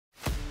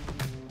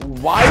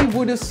why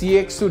would a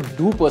CXO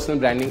do personal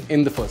branding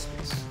in the first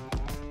place?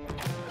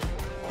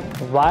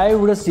 Why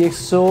would a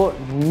CXO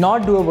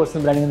not do a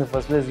personal branding in the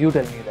first place? You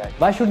tell me that.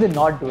 Why should they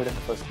not do it in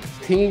the first place?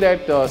 I think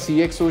that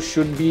CXOs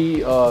should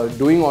be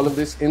doing all of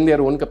this in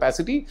their own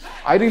capacity.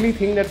 I really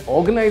think that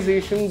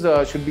organizations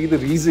should be the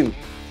reason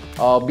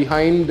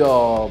behind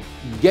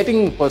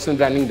getting personal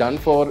branding done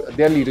for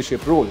their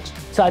leadership roles.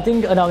 So I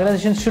think an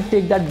organization should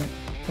take that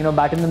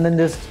baton and then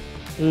just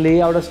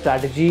lay out a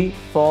strategy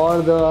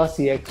for the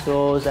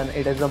CXOs, and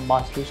it is a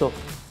must do. So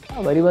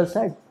very well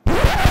said.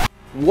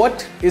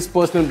 What is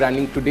personal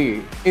branding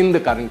today in the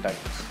current times?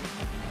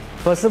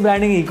 Personal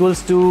branding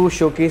equals to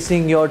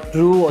showcasing your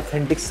true,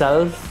 authentic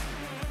self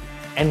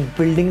and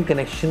building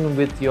connection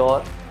with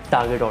your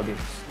target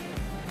audience.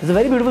 There's a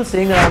very beautiful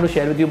saying that I want to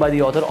share with you by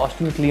the author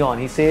Austin Kleon.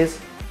 He says,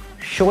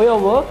 show your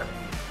work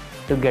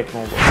to get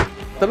more work.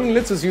 Tarun,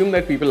 let's assume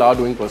that people are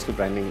doing personal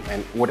branding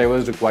and whatever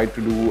is required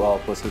to do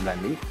personal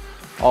branding.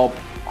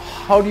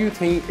 How do you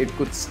think it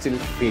could still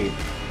fail?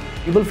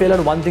 People fail at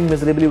one thing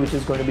miserably, which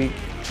is going to be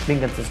being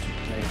consistent.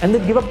 Right? And they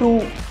give up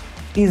too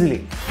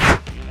easily.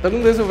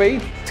 Tarun, there's a very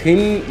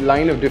thin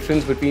line of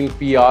difference between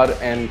PR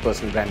and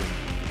personal branding,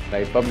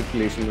 right? Public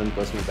relations and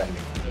personal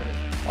branding.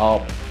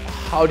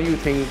 How do you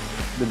think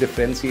the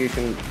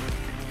differentiation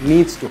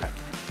needs to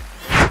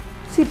happen?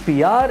 See,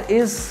 PR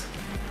is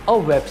a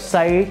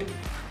website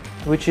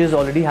which is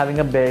already having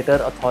a better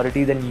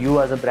authority than you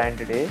as a brand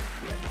today,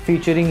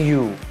 featuring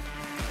you.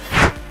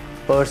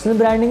 Personal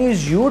branding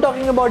is you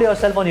talking about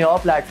yourself on your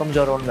platforms,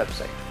 your own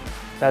website.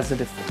 That's the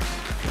difference.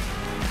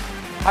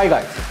 Hi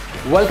guys,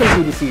 welcome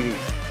to the series.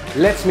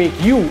 Let's make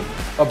you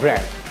a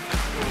brand.